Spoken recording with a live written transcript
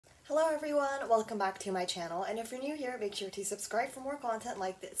Hello everyone, welcome back to my channel, and if you're new here, make sure to subscribe for more content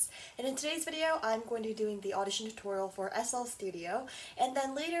like this. And in today's video, I'm going to be doing the audition tutorial for SL Studio, and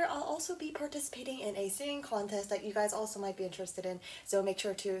then later I'll also be participating in a singing contest that you guys also might be interested in, so make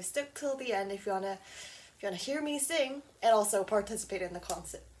sure to stick till the end if you wanna hear me sing, and also participate in the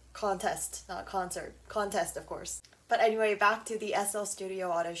contest of course. But anyway, back to the SL Studio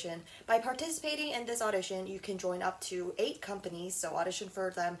audition. By participating in this audition, you can join up to 8 companies, so audition for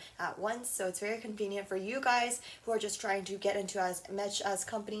them at once. So it's very convenient for you guys who are just trying to get into as much as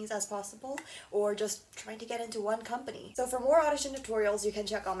companies as possible, or just trying to get into one company. So for more audition tutorials, you can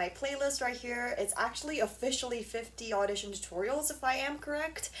check out my playlist right here. It's actually officially 50 audition tutorials if I am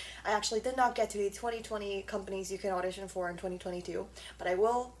correct. I actually did not get to the 2020 companies you can audition for in 2022, but I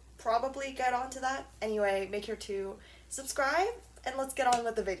will probably get onto that. Anyway, make sure to subscribe and let's get on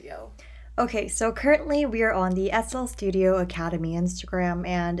with the video. Okay, so currently we are on the SL Studio Academy Instagram,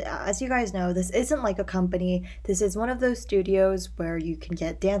 and as you guys know, this isn't like a company. This is one of those studios where you can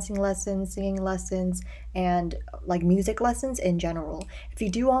get dancing lessons, singing lessons, and like music lessons in general. If you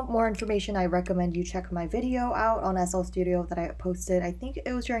do want more information, I recommend you check my video out on SL Studio that I posted, I think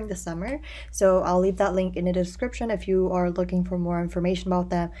it was during the summer, so I'll leave that link in the description if you are looking for more information about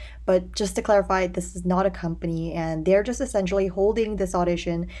them. But just to clarify, this is not a company, and they're just essentially holding this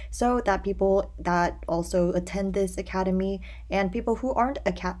audition so that people that also attend this academy and people who aren't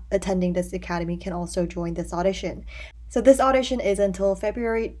attending this academy can also join this audition. So this audition is until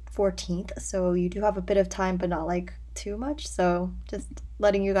February 14th, so you do have a bit of time, but not like too much, so just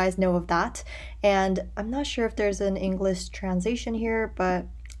letting you guys know of that. And I'm not sure if there's an English translation here, but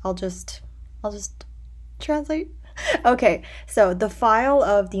I'll just translate. Okay, so the file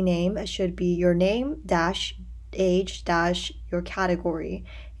of the name should be your name dash age dash your category,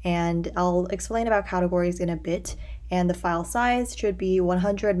 and I'll explain about categories in a bit. And the file size should be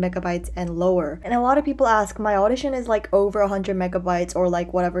 100 megabytes and lower. And a lot of people ask, my audition is like over 100 megabytes or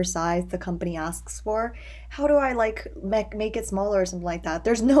like whatever size the company asks for. How do I like make it smaller or something like that?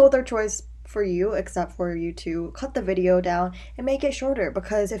 There's no other choice for you except for you to cut the video down and make it shorter,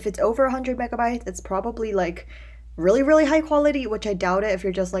 because if it's over 100 megabytes, it's probably like really high quality, which I doubt it if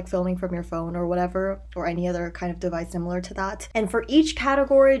you're just like filming from your phone or whatever, or any other kind of device similar to that. And for each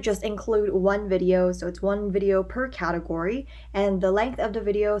category, just include one video, so it's one video per category. And the length of the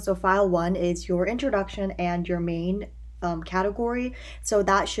video, so file 1 is your introduction and your main category, so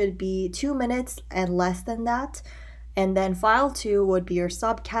that should be 2 minutes and less than that. And then file 2 would be your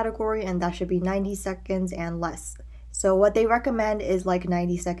subcategory, and that should be 90 seconds and less. So what they recommend is like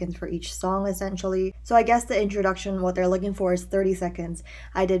 90 seconds for each song essentially. So I guess the introduction, what they're looking for is 30 seconds.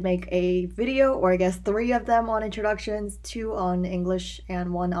 I did make a video, or I guess 3 of them on introductions, 2 on English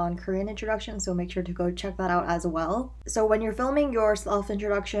and 1 on Korean introduction, so make sure to go check that out as well. So when you're filming your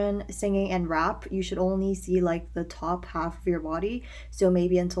self-introduction, singing, and rap, you should only see like the top half of your body, so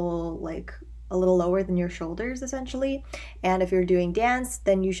maybe until like a little lower than your shoulders essentially. And if you're doing dance,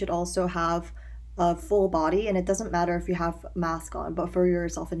 then you should also have a full body, and it doesn't matter if you have mask on, but for your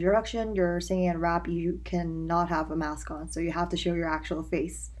self-introduction, your singing and rap, you cannot have a mask on, so you have to show your actual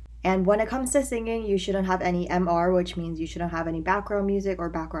face. And when it comes to singing, you shouldn't have any MR, which means you shouldn't have any background music or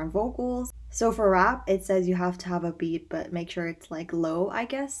background vocals. So for rap, it says you have to have a beat, but make sure it's like low, I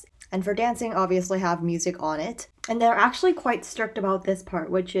guess. And for dancing, obviously have music on it. And they're actually quite strict about this part,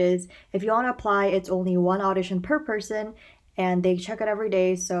 which is if you want to apply, it's only 1 audition per person, and they check it every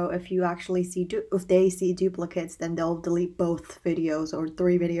day. So if you actually if they see duplicates, then they'll delete both videos or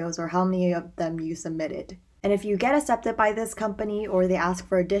 3 videos or how many of them you submitted. And if you get accepted by this company or they ask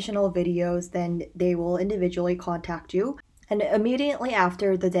for additional videos, then they will individually contact you. And immediately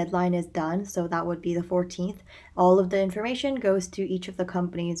after the deadline is done, so that would be the 14th, all of the information goes to each of the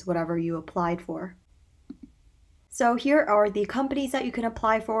companies, whatever you applied for. So here are the companies that you can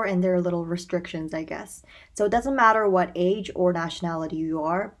apply for and their little restrictions, I guess. So it doesn't matter what age or nationality you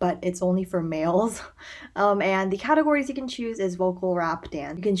are, but it's only for males. And the categories you can choose is vocal, rap,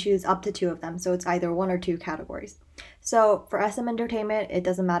 dance. You can choose up to 2 of them, so it's either 1 or 2 categories. So for SM Entertainment, it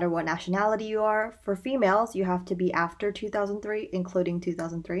doesn't matter what nationality you are. For females, you have to be after 2003, including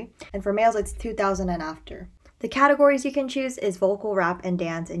 2003. And for males, it's 2000 and after. The categories you can choose is vocal, rap, and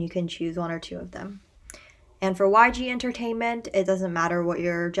dance, and you can choose 1 or 2 of them. And for YG Entertainment, it doesn't matter what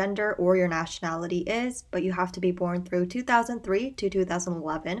your gender or your nationality is, but you have to be born through 2003 to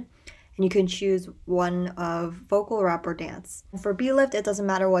 2011. And you can choose 1 of vocal, rap, or dance. And for Belift, it doesn't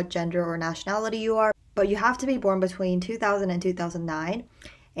matter what gender or nationality you are, but you have to be born between 2000 and 2009.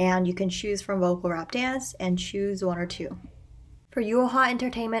 And you can choose from vocal, rap, dance, and choose 1 or 2. For Yuehua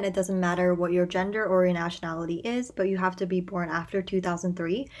Entertainment, it doesn't matter what your gender or your nationality is, but you have to be born after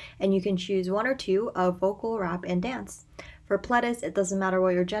 2003, and you can choose one or two of vocal, rap, and dance. For Pledis, it doesn't matter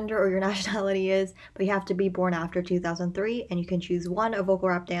what your gender or your nationality is, but you have to be born after 2003, and you can choose one of vocal,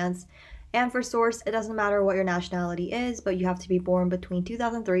 rap, dance. And for Source, it doesn't matter what your nationality is, but you have to be born between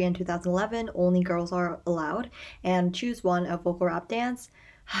 2003 and 2011. Only girls are allowed, and choose one of vocal, rap, dance.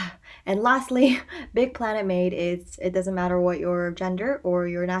 And lastly, Big Planet Made is it doesn't matter what your gender or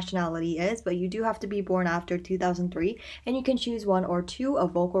your nationality is, but you do have to be born after 2003, and you can choose one or two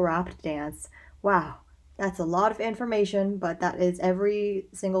of vocal, rap, dance. Wow. That's a lot of information, but that is every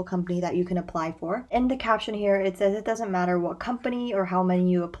single company that you can apply for. In the caption here, it says it doesn't matter what company or how many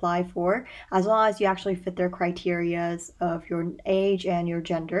you apply for, as long as you actually fit their criterias of your age and your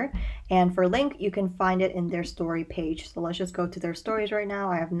gender. And for link, you can find it in their story page. So let's just go to their stories right now.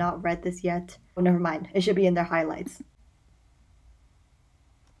 I have not read this yet. Oh, never mind. It should be in their highlights.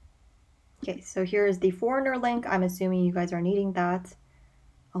 Okay, so here's the foreigner link. I'm assuming you guys are needing that.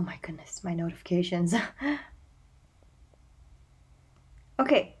 Oh my goodness, my notifications.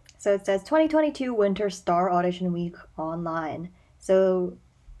 Okay, so it says 2022 Winter Star Audition Week online. So,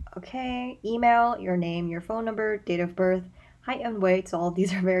 okay, email, your name, your phone number, date of birth, height and weight. So all of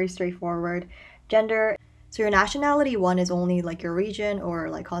these are very straightforward. Gender. So your nationality 1 is only like your region or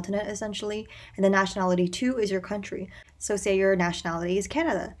like continent essentially. And then nationality 2 is your country. So say your nationality is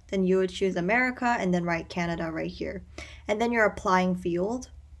Canada. Then you would choose America and then write Canada right here. And then your applying field.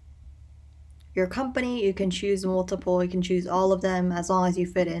 Your company, you can choose multiple, you can choose all of them as long as you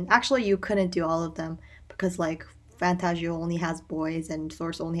fit in. Actually, you couldn't do all of them because like Fantagio only has boys and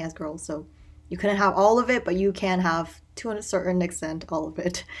Source only has girls, so you couldn't have all of it, but you can have, to a certain extent, all of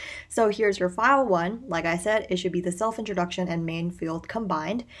it. So here's your file 1. Like I said, it should be the self-introduction and main field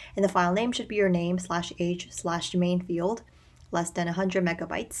combined, and the file name should be your name / main field, less than 100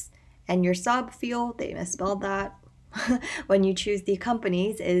 megabytes. And your sub field, they misspelled that. When you choose the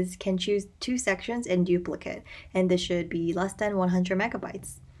companies can choose 2 sections in duplicate, and this should be less than 100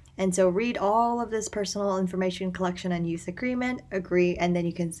 megabytes. And so read all of this personal information collection and use agreement, agree, and then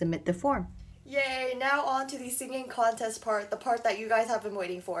you can submit the form. Yay! Now on to the singing contest part, the part that you guys have been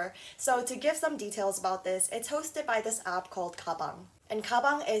waiting for. So to give some details about this, it's hosted by this app called Kabang. And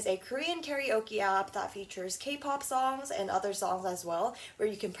Kabang is a Korean karaoke app that features K-pop songs and other songs as well, where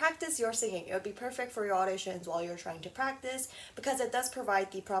you can practice your singing. It would be perfect for your auditions while you're trying to practice, because it does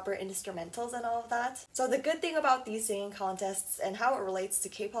provide the proper instrumentals and all of that. So the good thing about these singing contests and how it relates to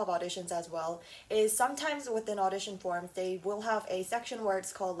K-pop auditions as well is sometimes within audition forms they will have a section where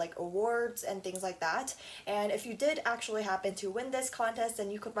it's called like awards and things like that. And if you did actually happen to win this contest,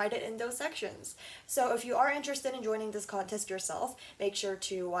 then you could write it in those sections. So if you are interested in joining this contest yourself, make sure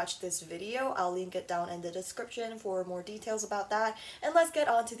to watch this video. I'll link it down in the description for more details about that. And let's get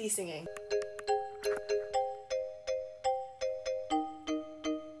on to the singing.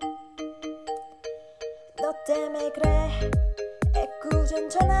 너 때문에 그래 애꿎은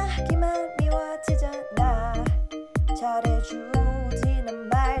전화기만 미워지잖아 잘해주지는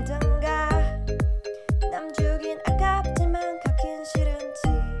말든가 남 주긴 아깝지만 갖긴 싫은지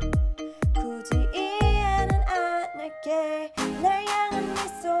굳이 이해는 안 할게 날 향한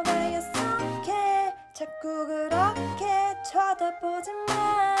미소가 약속해 자꾸 그렇게 쳐다보지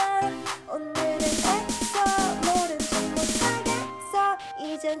마 오늘은 애써 모른 척 못하겠어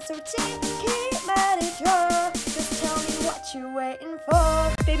이젠 솔직히 말해줘 Just tell me what you're waiting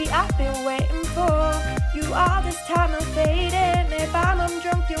for Baby I've been waiting for You all this time I'm faded 매일 밤 I'm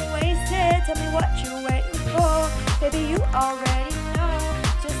drunk and wasted Tell me what you're waiting for Baby you already know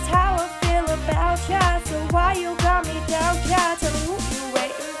Just how I feel about ya So why you got me down ya Tell me who you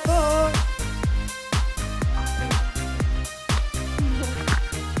waiting for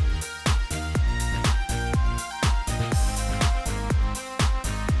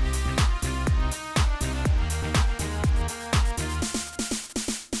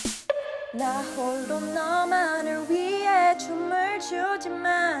나 홀로 너만을 위해 춤을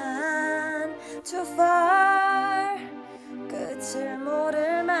추지만 Too far 끝을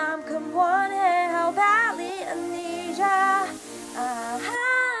모를 만큼 원해 How badly I need ya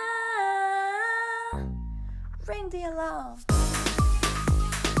Ring the alarm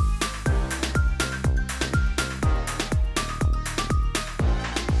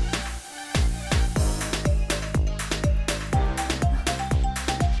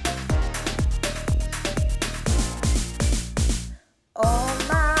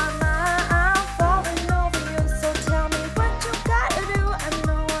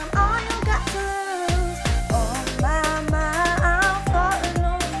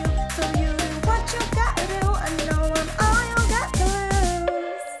all you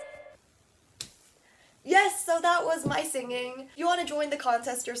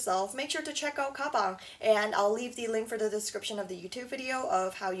contest yourself, make sure to check out kpop, and I'll leave the link for the description of the YouTube video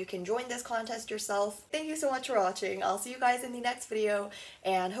of how you can join this contest yourself. Thank you so much for watching. I'll see you guys in the next video,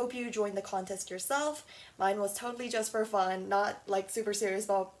 and hope you join the contest yourself. Mine was totally just for fun, not like super serious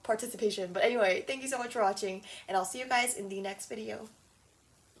about participation. But anyway, thank you so much for watching, and I'll see you guys in the next video.